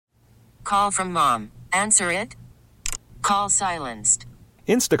Call from mom. Answer it. Call silenced.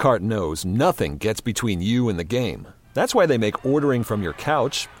 Instacart knows nothing gets between you and the game. That's why they make ordering from your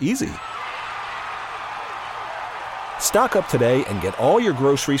couch easy. Stock up today and get all your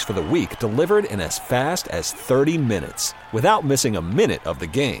groceries for the week delivered in as fast as 30 minutes without missing a minute of the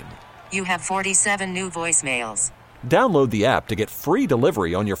game. You have 47 new voicemails. Download the app to get free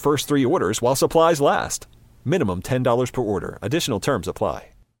delivery on your first 3 orders while supplies last. Minimum $10 per order. Additional terms apply.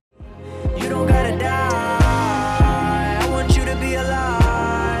 You don't gotta die. I want you to be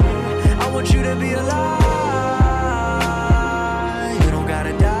alive. I want you to be alive. You don't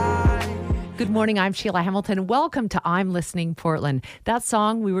gotta die. Good morning, I'm Sheila Hamilton. Welcome to I'm Listening Portland. That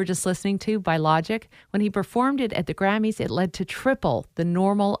song we were just listening to by Logic, when he performed it at the Grammys, it led to triple the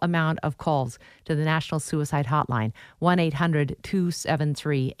normal amount of calls to the National Suicide Hotline,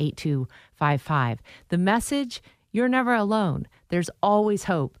 1-800-273-8255. The message, you're never alone. There's always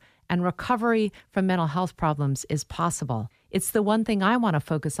hope, and recovery from mental health problems is possible. It's the one thing I want to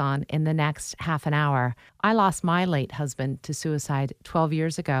focus on in the next half an hour. I lost my late husband to suicide 12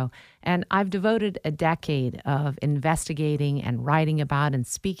 years ago, and I've devoted a decade of investigating and writing about and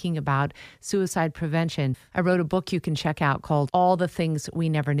speaking about suicide prevention. I wrote a book you can check out called All the Things We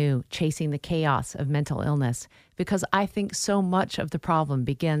Never Knew, Chasing the Chaos of Mental Illness, because I think so much of the problem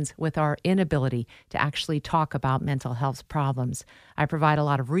begins with our inability to actually talk about mental health problems. I provide a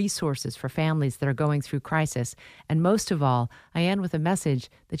lot of resources for families that are going through crisis, and most of all, I end with a message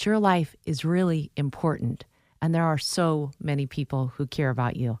that your life is really important, and there are so many people who care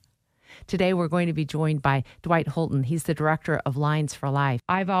about you. Today, we're going to be joined by Dwight Holton. He's the director of Lines for Life.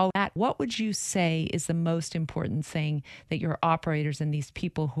 What would you say is the most important thing that your operators and these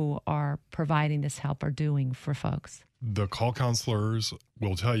people who are providing this help are doing for folks? The call counselors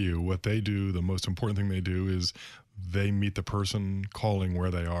will tell you what they do. The most important thing they do is they meet the person calling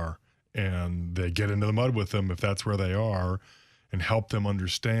where they are, and they get into the mud with them if that's where they are and help them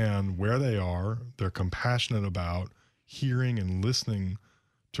understand where they are. They're compassionate about hearing and listening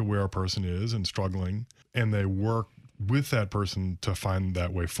to where a person is and struggling, and they work with that person to find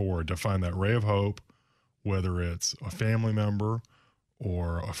that way forward, to find that ray of hope, whether it's a family member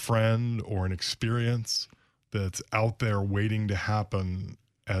or a friend or an experience that's out there waiting to happen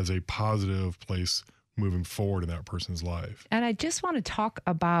as a positive place moving forward in that person's life. And I just want to talk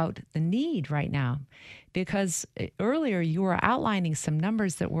about the need right now, because earlier you were outlining some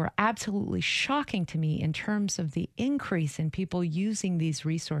numbers that were absolutely shocking to me in terms of the increase in people using these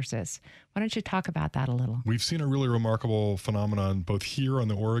resources. Why don't you talk about that a little? We've seen a really remarkable phenomenon both here on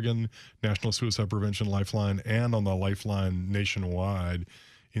the Oregon National Suicide Prevention Lifeline and on the Lifeline nationwide.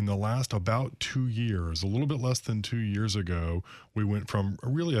 In the last about 2 years, a little bit less than 2 years ago, we went from a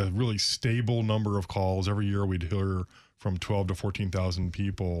really stable number of calls. Every year we'd hear from 12 to 14,000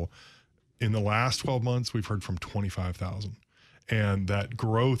 people. In the last 12 months, we've heard from 25,000. And that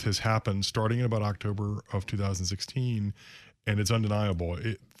growth has happened starting in about October of 2016, and it's undeniable.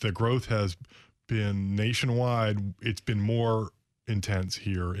 The growth has been nationwide. It's been more intense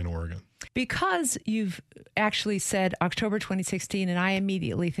here in Oregon. Because you've actually said October 2016, and I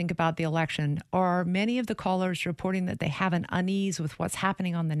immediately think about the election, are many of the callers reporting that they have an unease with what's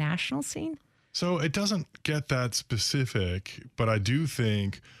happening on the national scene? So it doesn't get that specific, but I do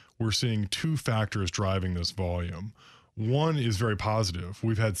think we're seeing two factors driving this volume. One is very positive.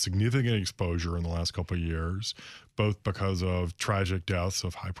 We've had significant exposure in the last couple of years, both because of tragic deaths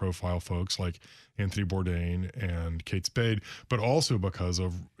of high-profile folks like Anthony Bourdain and Kate Spade, but also because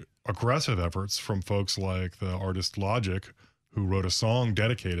of aggressive efforts from folks like the artist Logic, who wrote a song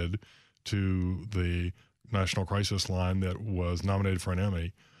dedicated to the National Crisis Line that was nominated for an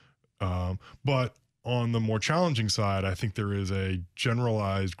Emmy. But on the more challenging side, I think there is a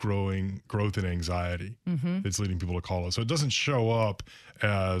generalized growth in anxiety that's leading people to call us. So it doesn't show up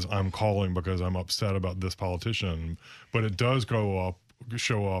as I'm calling because I'm upset about this politician, but it does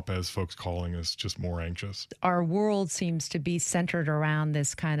show up as folks calling us just more anxious. Our world seems to be centered around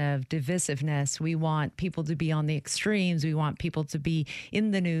this kind of divisiveness. We want people to be on the extremes. We want people to be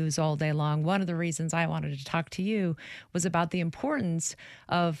in the news all day long. One of the reasons I wanted to talk to you was about the importance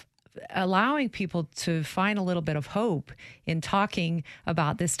of allowing people to find a little bit of hope in talking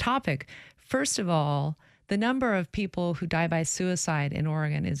about this topic. First of all, the number of people who die by suicide in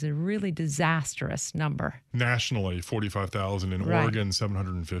Oregon is a really disastrous number. Nationally, 45,000. In Oregon,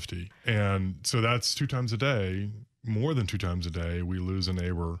 750. And so that's 2 times a day, more than 2 times a day, we lose a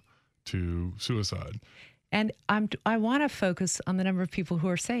neighbor to suicide. And I want to focus on the number of people who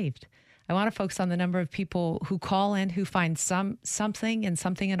are saved. I want to focus on the number of people who call in who find something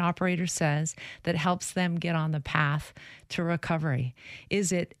an operator says that helps them get on the path to recovery.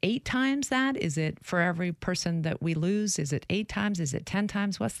 Is it 8 times that? Is it for every person that we lose? Is it 8 times? Is it 10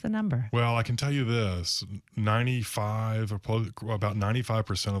 times? What's the number? Well, I can tell you this, about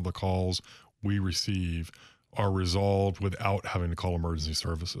 95% of the calls we receive are resolved without having to call emergency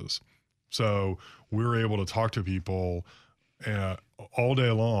services. So we're able to talk to people all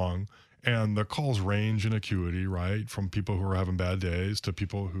day long, and the calls range in acuity, right? From people who are having bad days to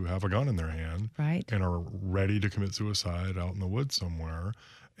people who have a gun in their hand, right, and are ready to commit suicide out in the woods somewhere.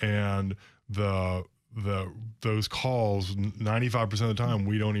 And those calls, 95% of the time,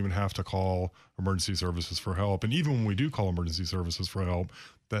 we don't even have to call emergency services for help. And even when we do call emergency services for help,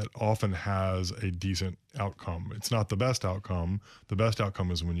 that often has a decent outcome. It's not the best outcome. The best outcome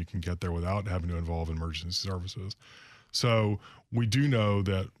is when you can get there without having to involve emergency services. So we do know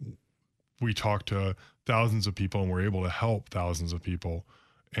that we talk to thousands of people and we're able to help thousands of people.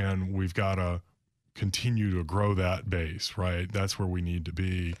 And we've got to continue to grow that base, right? That's where we need to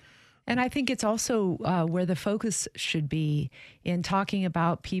be. And I think it's also where the focus should be in talking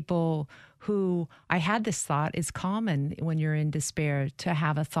about people who, I had this thought, it's common when you're in despair to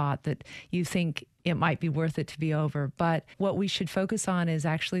have a thought that you think it might be worth it to be over. But what we should focus on is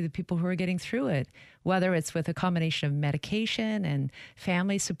actually the people who are getting through it, whether it's with a combination of medication and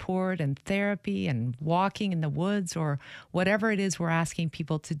family support and therapy and walking in the woods or whatever it is we're asking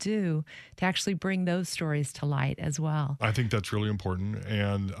people to do to actually bring those stories to light as well. I think that's really important.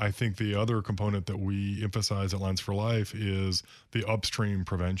 And I think the other component that we emphasize at Lines for Life is the upstream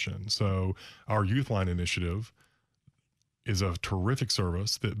prevention. So our Youth Line initiative is a terrific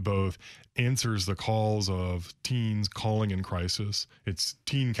service that both answers the calls of teens calling in crisis. It's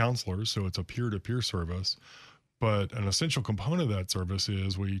teen counselors, so it's a peer-to-peer service. But an essential component of that service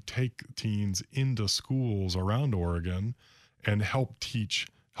is we take teens into schools around Oregon and help teach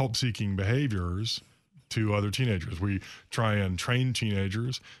help-seeking behaviors to other teenagers. We try and train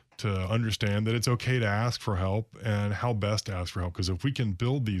teenagers to understand that it's okay to ask for help and how best to ask for help. Because if we can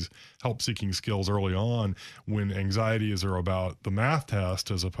build these help-seeking skills early on, when anxieties are about the math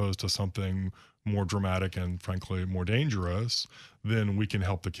test as opposed to something more dramatic and frankly more dangerous, then we can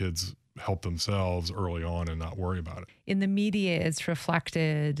help the kids help themselves early on and not worry about it. In the media, it's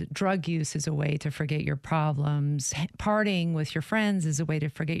reflected drug use is a way to forget your problems. Partying with your friends is a way to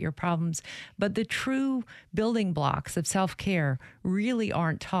forget your problems. But the true building blocks of self-care really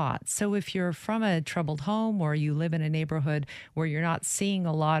aren't taught. So if you're from a troubled home or you live in a neighborhood where you're not seeing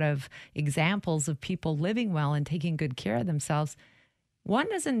a lot of examples of people living well and taking good care of themselves, one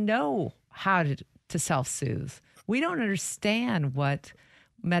doesn't know how to self-soothe. We don't understand what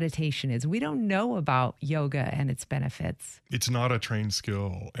meditation is. We don't know about yoga and its benefits. It's not a trained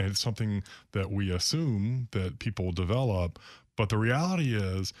skill, and it's something that we assume that people develop. But the reality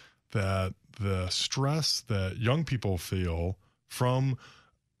is that the stress that young people feel from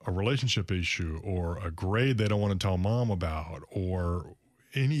a relationship issue or a grade they don't want to tell mom about or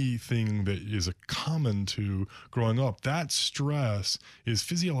anything that is common to growing up, that stress is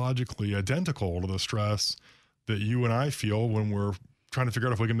physiologically identical to the stress that you and I feel when we're trying to figure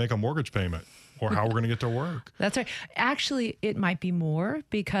out if we can make a mortgage payment or how we're going to get to work. That's right. Actually, it might be more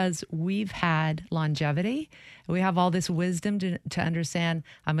because we've had longevity. We have all this wisdom to understand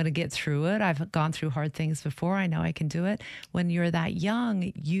I'm going to get through it. I've gone through hard things before. I know I can do it. When you're that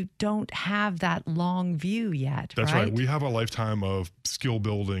young, you don't have that long view yet. That's right. We have a lifetime of skill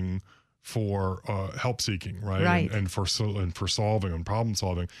building for help seeking, right? And for solving and problem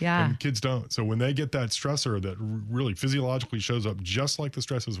solving. Yeah. And kids don't. So when they get that stressor that really physiologically shows up just like the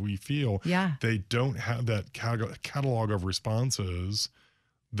stresses we feel, they don't have that catalog of responses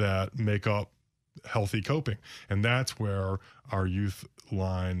that make up healthy coping. And that's where our Youth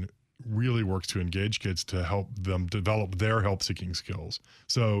Line really works to engage kids to help them develop their help seeking skills.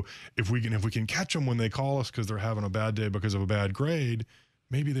 So if we can catch them when they call us because they're having a bad day because of a bad grade,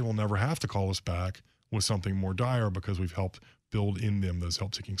 maybe they will never have to call us back with something more dire because we've helped build in them those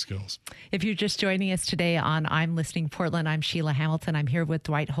help-seeking skills. If you're just joining us today on I'm Listening Portland, I'm Sheila Hamilton. I'm here with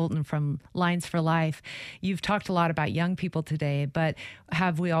Dwight Holton from Lines for Life. You've talked a lot about young people today, but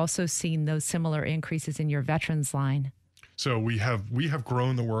have we also seen those similar increases in your Veterans Line? So we have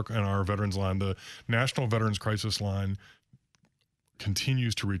grown the work in our Veterans Line. The National Veterans Crisis Line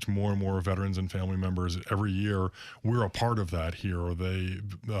continues to reach more and more veterans and family members every year. We're a part of that here.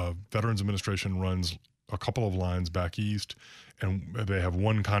 The Veterans Administration runs a couple of lines back east, and they have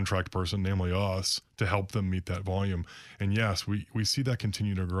one contract person, namely us, to help them meet that volume. And yes, we see that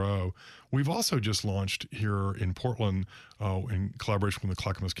continue to grow. We've also just launched here in Portland, in collaboration with the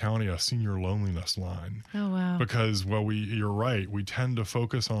Clackamas County, a senior loneliness line. Oh, wow. Because, you're right, we tend to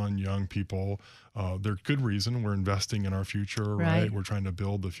focus on young people. There's good reason. We're investing in our future, right? We're trying to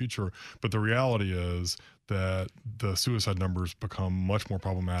build the future. But the reality is that the suicide numbers become much more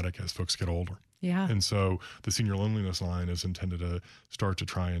problematic as folks get older. Yeah. And so the senior loneliness line is intended to start to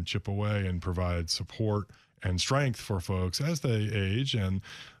try and chip away and provide support and strength for folks as they age and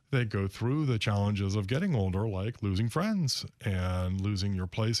they go through the challenges of getting older, like losing friends and losing your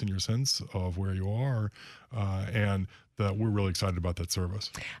place and your sense of where you are. And that we're really excited about that service.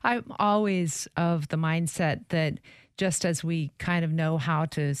 I'm always of the mindset that just as we kind of know how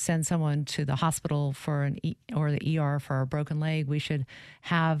to send someone to the hospital for or the ER for a broken leg, we should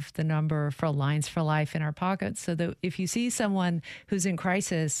have the number for Lines for Life in our pockets so that if you see someone who's in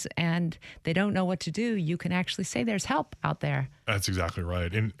crisis and they don't know what to do, you can actually say there's help out there. That's exactly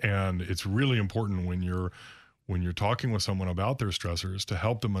right. And it's really important when you're talking with someone about their stressors to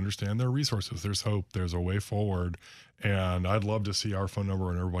help them understand their resources. There's hope. There's a way forward. And I'd love to see our phone number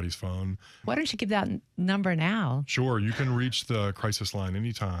on everybody's phone. Why don't you give that number now? Sure. You can reach the crisis line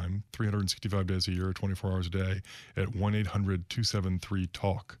anytime, 365 days a year, 24 hours a day at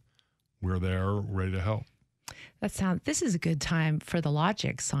 1-800-273-TALK. We're there, ready to help. This is a good time for the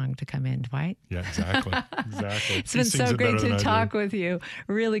Logic song to come in, Dwight. Yeah, exactly. Exactly. It's been so great to talk with you.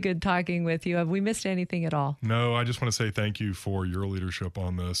 Really good talking with you. Have we missed anything at all? No, I just want to say thank you for your leadership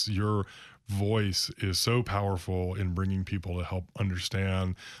on this. Your voice is so powerful in bringing people to help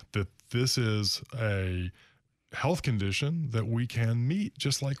understand that this is a health condition that we can meet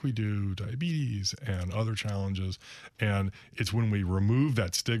just like we do diabetes and other challenges. And it's when we remove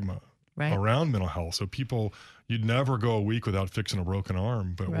that stigma around mental health. So you'd never go a week without fixing a broken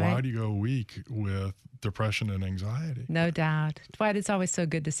arm, but why do you go a week with depression and anxiety? No doubt. Dwight, it's always so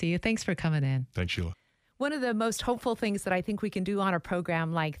good to see you. Thanks for coming in. Thanks, Sheila. One of the most hopeful things that I think we can do on a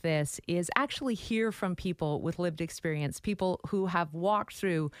program like this is actually hear from people with lived experience, people who have walked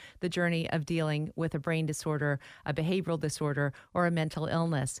through the journey of dealing with a brain disorder, a behavioral disorder, or a mental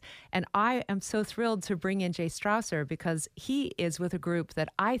illness. And I am so thrilled to bring in Jay Strausser because he is with a group that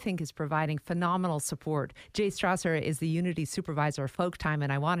I think is providing phenomenal support. Jay Strausser is the Unity Supervisor of Folk Time,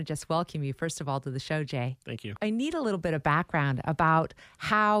 and I want to just welcome you, first of all, to the show, Jay. Thank you. I need a little bit of background about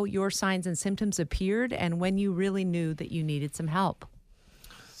how your signs and symptoms appeared and when you really knew that you needed some help.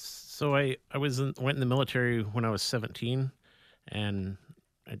 So I went in the military when I was 17, and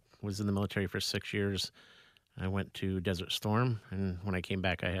I was in the military for 6 years. I went to Desert Storm, and when I came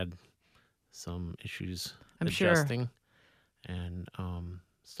back, I had some issues adjusting, and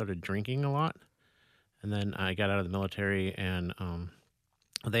started drinking a lot. And then I got out of the military, and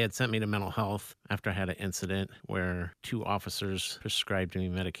they had sent me to mental health after I had an incident where 2 officers prescribed me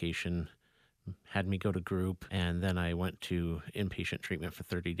medication, had me go to group, and then I went to inpatient treatment for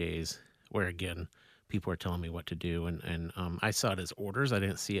 30 days, where, again, people were telling me what to do. And I saw it as orders. I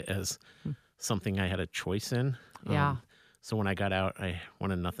didn't see it as something I had a choice in. Yeah. So when I got out, I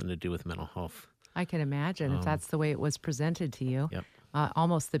wanted nothing to do with mental health. I can imagine if that's the way it was presented to you. Yep.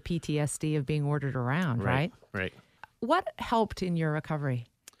 Almost the PTSD of being ordered around, right? Right. What helped in your recovery?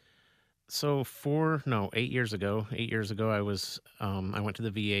 So 8 years ago, I went to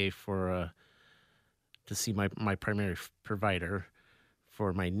the VA to see my primary provider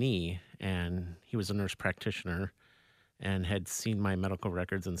for my knee, and he was a nurse practitioner and had seen my medical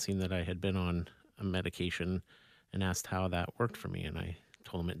records and seen that I had been on a medication and asked how that worked for me. And I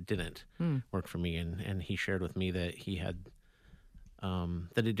told him it didn't work for me. And he shared with me that he had,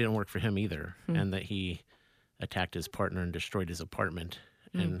 that it didn't work for him either, and that he attacked his partner and destroyed his apartment.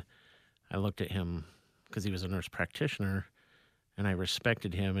 And I looked at him because he was a nurse practitioner, and I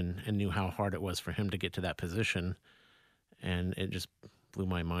respected him and knew how hard it was for him to get to that position. And it just blew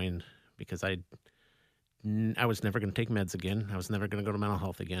my mind because I was never going to take meds again. I was never going to go to mental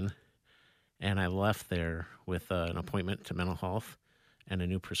health again. And I left there with an appointment to mental health and a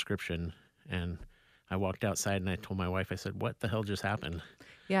new prescription. And I walked outside and I told my wife, I said, "What the hell just happened?"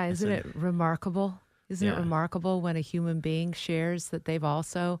 Yeah, isn't it remarkable? Isn't it remarkable when a human being shares that they've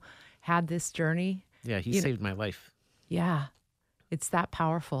also had this journey? Yeah, he saved my life. Yeah, it's that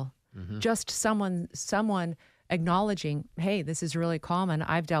powerful. Just someone acknowledging, hey, this is really common.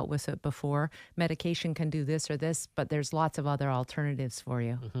 I've dealt with it before. Medication can do this or this, but there's lots of other alternatives for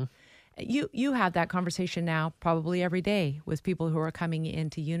you. You have that conversation now probably every day with people who are coming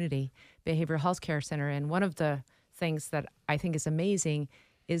into Unity Behavioral Health Care Center. And one of the things that I think is amazing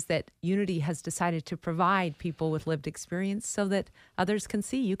is that Unity has decided to provide people with lived experience so that others can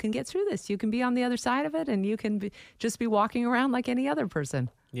see you can get through this. You can be on the other side of it, and you can just be walking around like any other person.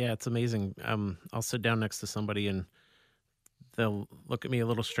 Yeah, it's amazing. I'll sit down next to somebody and they'll look at me a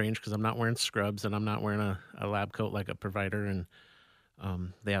little strange because I'm not wearing scrubs and I'm not wearing a lab coat like a provider. And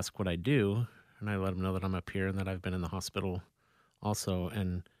they ask what I do, and I let them know that I'm up here and that I've been in the hospital also.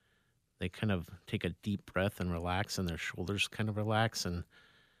 And they kind of take a deep breath and relax, and their shoulders kind of relax, and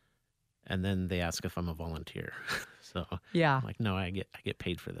then they ask if I'm a volunteer. So Yeah, I'm like, no, I get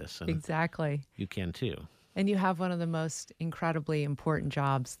paid for this, and exactly. you can too. And you have one of the most incredibly important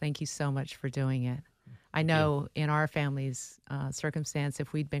jobs. Thank you so much for doing it. I know in our family's circumstance,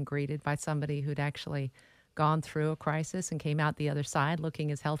 if we'd been greeted by somebody who'd actually gone through a crisis and came out the other side looking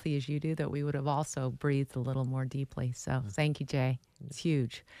as healthy as you do, that we would have also breathed a little more deeply. So thank you, Jay. It's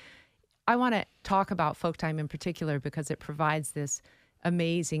huge. I want to talk about Folk Time in particular because it provides this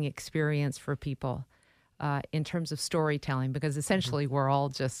amazing experience for people in terms of storytelling, because essentially we're all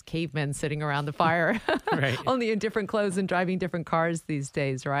just cavemen sitting around the fire, Right. only in different clothes and driving different cars these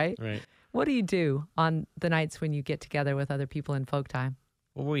days, right? Right. What do you do on the nights when you get together with other people in Folk Time?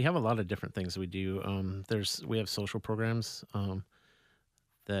 Well, we have a lot of different things we do. We have social programs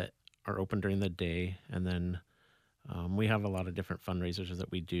that are open during the day, and then we have a lot of different fundraisers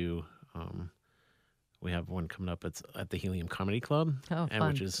that we do. We have one coming up. It's at the Helium Comedy Club, Oh,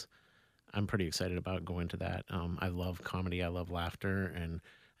 and fun. I'm pretty excited about going to that. I love comedy. I love laughter, and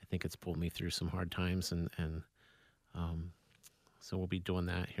I think it's pulled me through some hard times, and so we'll be doing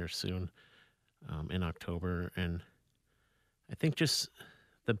that here soon in October. And I think just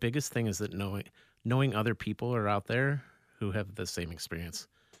the biggest thing is that knowing other people are out there who have the same experience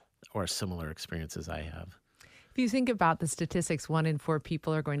or similar experiences I have. If you think about the statistics, 1 in 4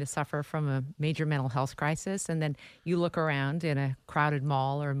 people are going to suffer from a major mental health crisis. And then you look around in a crowded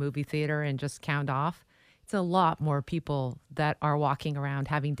mall or a movie theater and just count off. It's a lot more people that are walking around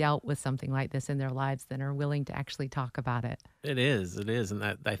having dealt with something like this in their lives than are willing to actually talk about it. It is. And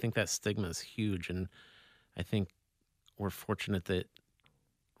that I think that stigma is huge. And I think we're fortunate that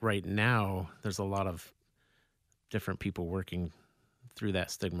right now there's a lot of different people working through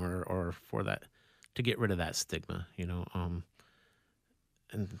that stigma or for that, to get rid of that stigma, and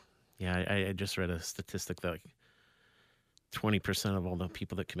yeah, I just read a statistic that like 20% of all the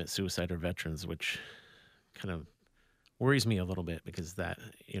people that commit suicide are veterans, which kind of worries me a little bit because that,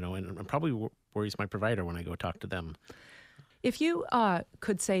 and probably worries my provider when I go talk to them. If you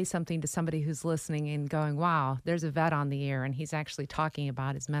could say something to somebody who's listening and going, wow, there's a vet on the air and he's actually talking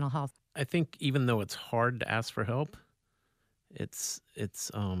about his mental health. I think even though it's hard to ask for help, it's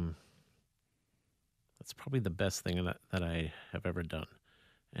that's probably the best thing that I have ever done.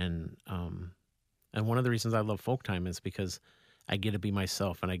 And one of the reasons I love Folk Time is because I get to be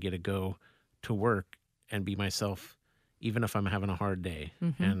myself and I get to go to work and be myself, even if I'm having a hard day.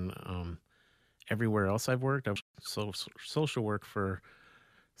 Mm-hmm. And everywhere else I've worked, I've social work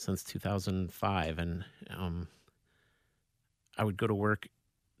since 2005. And I would go to work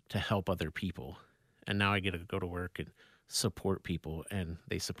to help other people. And now I get to go to work and support people, and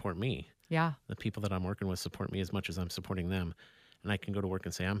they support me. Yeah. The people that I'm working with support me as much as I'm supporting them. And I can go to work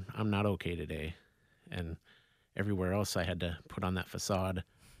and say, I'm not okay today. And everywhere else I had to put on that facade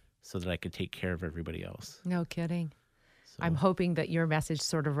so that I could take care of everybody else. No kidding. So, I'm hoping that your message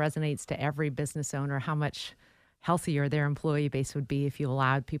sort of resonates to every business owner, how much healthier their employee base would be if you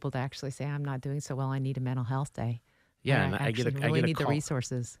allowed people to actually say, I'm not doing so well, I need a mental health day. yeah, And and I really need the call,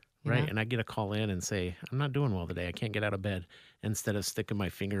 resources. you right? know? And I get a call in and say, I'm not doing well today. I can't get out of bed. Instead of sticking my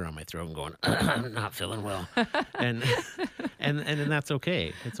finger on my throat and going, I'm not feeling well. and that's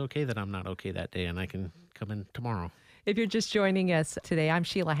okay. It's okay that I'm not okay that day, and I can come in tomorrow. If you're just joining us today, I'm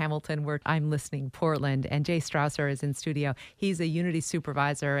Sheila Hamilton. I'm Listening Portland, and Jay Strausser is in studio. He's a Unity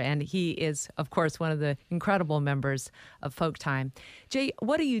supervisor, and he is, of course, one of the incredible members of Folk Time. Jay,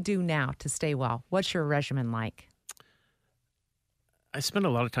 what do you do now to stay well? What's your regimen like? I spend a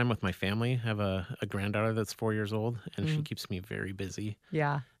lot of time with my family. I have a granddaughter that's 4 years old, and she keeps me very busy.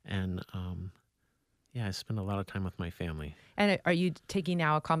 Yeah. And yeah, I spend a lot of time with my family. And are you taking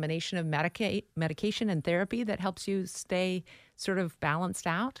now a combination of medication and therapy that helps you stay sort of balanced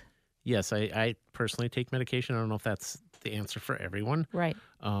out? Yes, I personally take medication. I don't know if that's the answer for everyone. Right.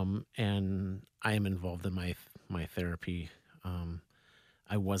 And I am involved in my therapy.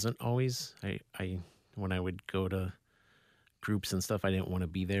 I wasn't always. I when I would go to groups and stuff, I didn't want to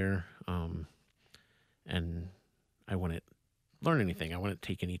be there. And I wouldn't learn anything. I wouldn't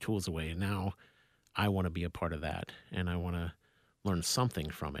take any tools away. And now I want to be a part of that, and I want to learn something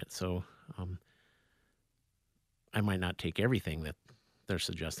from it. So I might not take everything that they're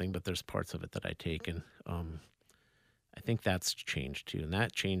suggesting, but there's parts of it that I take, and I think that's changed too. And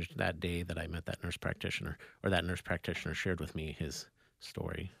that changed that day that I met that nurse practitioner, or that nurse practitioner shared with me his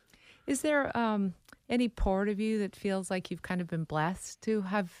story. Is there any part of you that feels like you've kind of been blessed to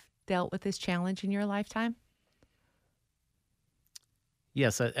have dealt with this challenge in your lifetime?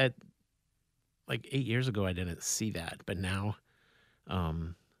 Yes, like 8 years ago, I didn't see that, but now,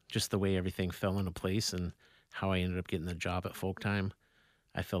 just the way everything fell into place and how I ended up getting the job at Folk Time,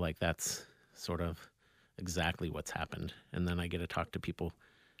 I feel like that's sort of exactly what's happened. And then I get to talk to people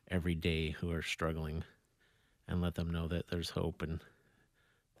every day who are struggling and let them know that there's hope and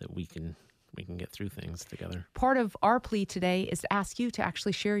that we can get through things together. Part of our plea today is to ask you to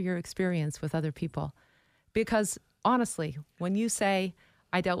actually share your experience with other people. Because honestly, when you say,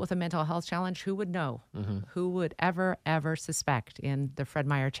 I dealt with a mental health challenge, who would know? Mm-hmm. Who would ever suspect in the Fred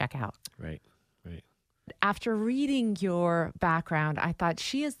Meyer checkout? Right. After reading your background, I thought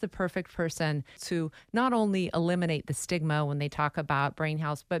she is the perfect person to not only eliminate the stigma when they talk about brain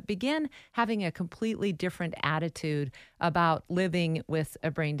health, but begin having a completely different attitude about living with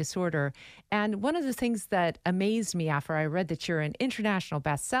a brain disorder. And one of the things that amazed me after I read that you're an international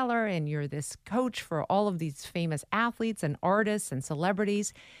bestseller and you're this coach for all of these famous athletes and artists and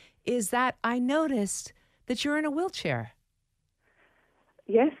celebrities is that I noticed that you're in a wheelchair.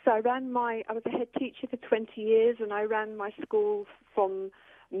 Yes, I was a head teacher for 20 years, and I ran my school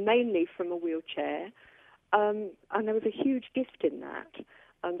mainly from a wheelchair. And there was a huge gift in that.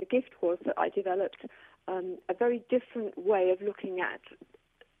 The gift was that I developed a very different way of looking at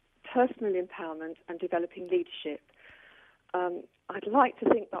personal empowerment and developing leadership. I'd like to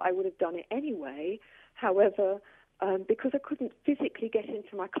think that I would have done it anyway. However, because I couldn't physically get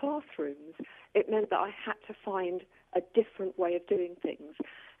into my classrooms, it meant that I had to find a different way of doing things.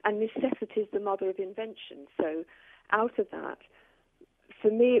 And necessity is the mother of invention. So out of that,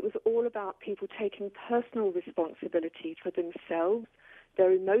 for me, it was all about people taking personal responsibility for themselves,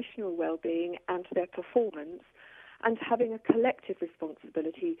 their emotional well-being and their performance, and having a collective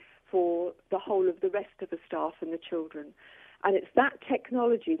responsibility for the whole of the rest of the staff and the children. And it's that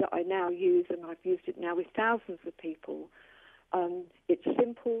technology that I now use, and I've used it now with thousands of people. It's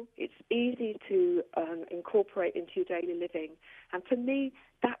simple, it's easy to incorporate into your daily living. And for me,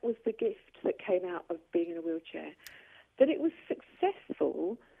 that was the gift that came out of being in a wheelchair. That it was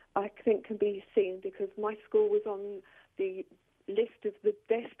successful, I think, can be seen because my school was on the list of the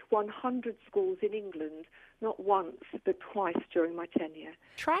best 100 schools in England, not once, but twice during my tenure.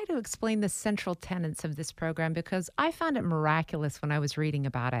 Try to explain the central tenets of this program because I found it miraculous when I was reading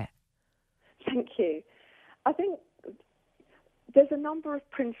about it. Thank you. I think there's a number of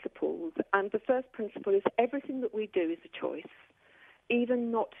principles, and the first principle is everything that we do is a choice. Even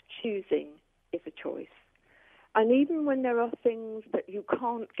not choosing is a choice. And even when there are things that you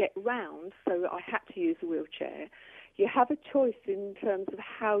can't get round, so I had to use a wheelchair, you have a choice in terms of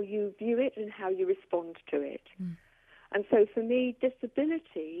how you view it and how you respond to it. Mm. And so for me,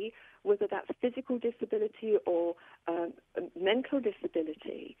 disability, whether that's physical disability or mental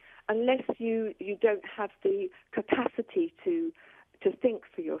disability, unless you don't have the capacity to think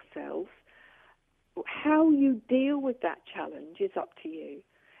for yourself, how you deal with that challenge is up to you.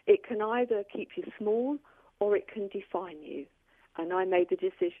 It can either keep you small or it can define you. And I made the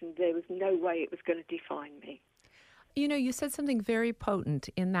decision there was no way it was going to define me. You know, you said something very potent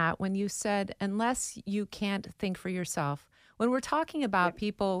in that when you said, unless you can't think for yourself. When we're talking about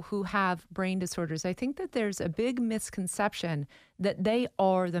people who have brain disorders, I think that there's a big misconception that they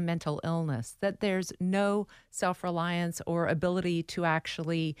are the mental illness, that there's no self-reliance or ability to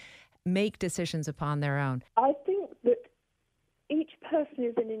actually make decisions upon their own. I think that each person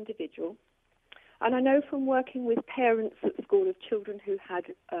is an individual. And I know from working with parents at school of children who had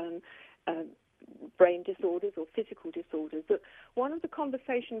brain disorders or physical disorders, that one of the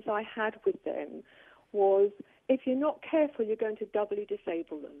conversations I had with them was, if you're not careful, you're going to doubly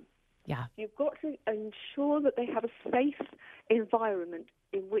disable them. Yeah. You've got to ensure that they have a safe environment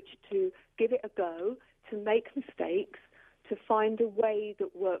in which to give it a go, to make mistakes, to find a way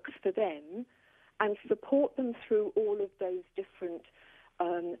that works for them, and support them through all of those different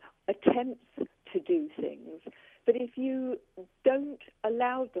attempts to do things. But if you don't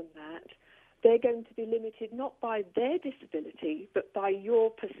allow them that, they're going to be limited not by their disability, but by your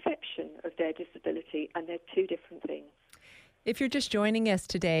perception of their disability, and they're two different things. If you're just joining us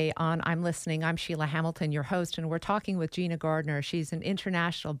today on I'm Listening, I'm Sheila Hamilton, your host, and we're talking with Gina Gardner. She's an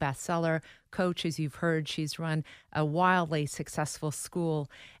international bestseller coach, as you've heard. She's run a wildly successful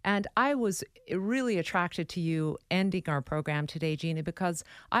school. And I was really attracted to you ending our program today, Gina, because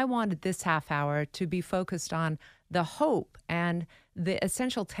I wanted this half hour to be focused on the hope and the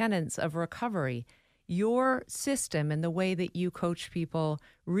essential tenets of recovery. Your system and the way that you coach people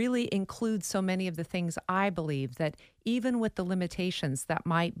really includes so many of the things I believe that even with the limitations that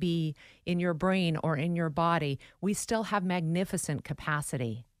might be in your brain or in your body, we still have magnificent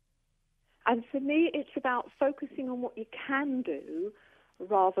capacity. And for me, it's about focusing on what you can do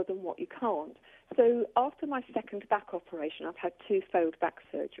rather than what you can't. So after my second back operation, I've had 2 failed back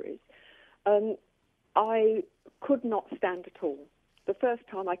surgeries. I could not stand at all. The first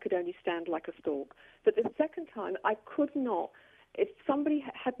time I could only stand like a stalk. But the second time I could not, if somebody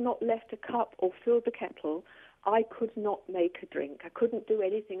had not left a cup or filled the kettle, I could not make a drink. I couldn't do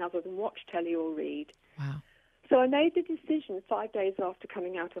anything other than watch telly or read. Wow. So I made the decision 5 days after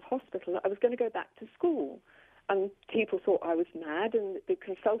coming out of hospital that I was going to go back to school. And people thought I was mad, and the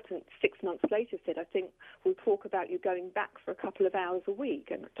consultant 6 months later said, I think we'll talk about you going back for a couple of hours a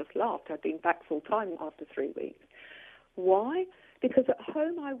week. And I just laughed. I'd been back full time after 3 weeks. Why? Because at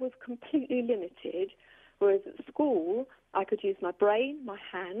home I was completely limited, whereas at school I could use my brain, my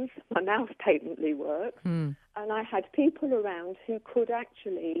hands, my mouth patently worked, and I had people around who could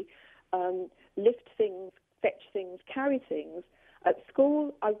actually lift things, fetch things, carry things. At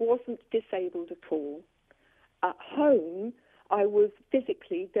school I wasn't disabled at all. At home I was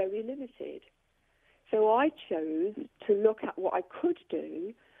physically very limited. So I chose to look at what I could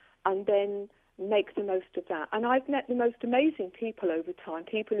do and then make the most of that. And I've met the most amazing people over time,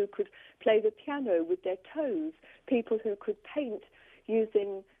 people who could play the piano with their toes, people who could paint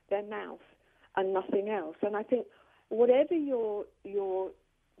using their mouth and nothing else. And I think whatever your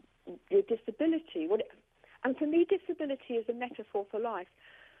disability, and for me disability is a metaphor for life,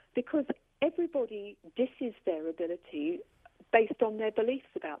 because everybody disses their ability based on their beliefs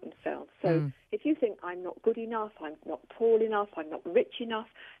about themselves. So if you think I'm not good enough, I'm not tall enough, I'm not rich enough,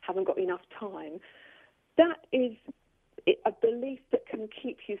 haven't got enough time, that is a belief that can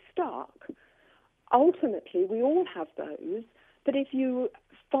keep you stuck. Ultimately, we all have those, but if you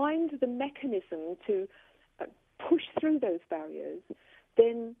find the mechanism to push through those barriers,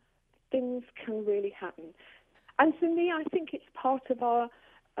 then things can really happen. And for me, I think it's part of our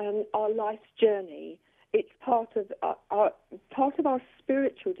life's journey. It's part of our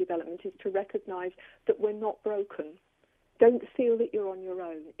spiritual development is to recognise that we're not broken. Don't feel that you're on your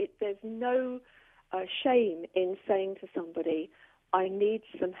own. There's no shame in saying to somebody, I need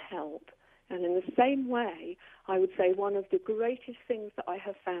some help. And in the same way, I would say one of the greatest things that I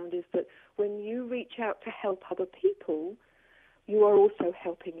have found is that when you reach out to help other people, you are also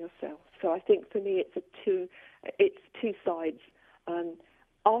helping yourself. So I think for me it's two sides.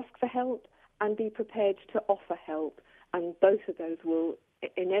 Ask for help and be prepared to offer help, and both of those will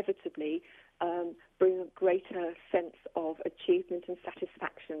inevitably bring a greater sense of achievement and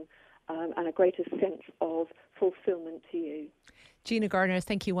satisfaction and a greater sense of fulfillment to you. Gina Gardner,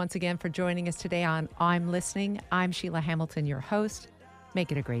 thank you once again for joining us today on I'm Listening. I'm Sheila Hamilton, your host.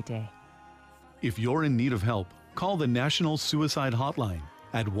 Make it a great day. If you're in need of help, call the National Suicide Hotline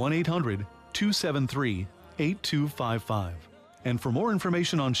at 1-800-273-8255. And for more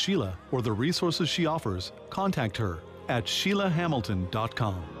information on Sheila or the resources she offers, contact her at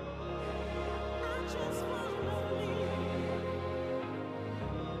SheilaHamilton.com.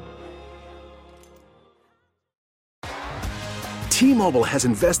 T-Mobile has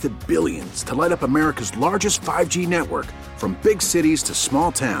invested billions to light up America's largest 5G network, from big cities to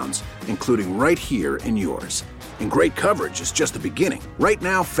small towns, including right here in yours. And great coverage is just the beginning. Right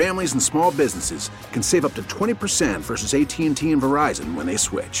now, families and small businesses can save up to 20% versus AT&T and Verizon when they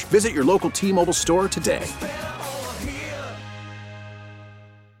switch. Visit your local T-Mobile store today.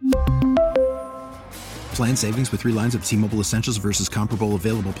 Plan savings with 3 lines of T-Mobile Essentials versus comparable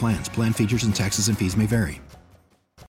available plans. Plan features and taxes and fees may vary.